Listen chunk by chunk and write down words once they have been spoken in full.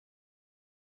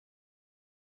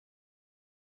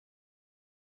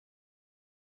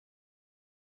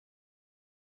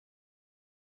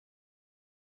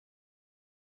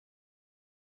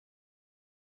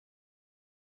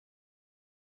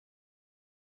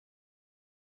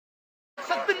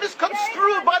has been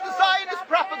misconstrued by the Zionist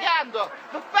propaganda.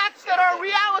 The facts that are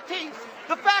realities,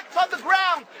 the facts on the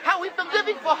ground, how we've been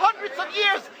living for hundreds of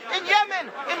years in Yemen,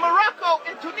 in Morocco,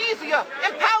 in Tunisia,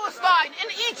 in Palestine,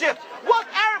 in Egypt. What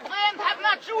Arab land have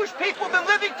not Jewish people been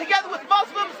living together with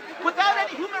Muslims without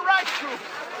any human rights groups?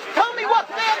 Tell me what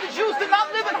land the Jews did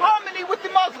not live in harmony with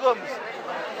the Muslims.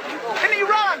 In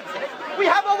Iran,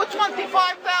 we have over 25,000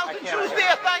 Jews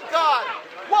there, thank God.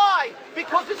 Why?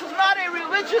 Because this is not a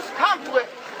religious conflict.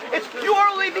 It's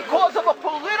purely because of a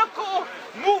political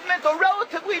movement, a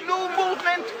relatively new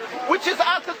movement, which is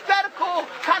antithetical,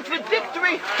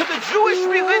 contradictory to the Jewish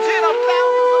religion of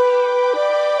thousands of years.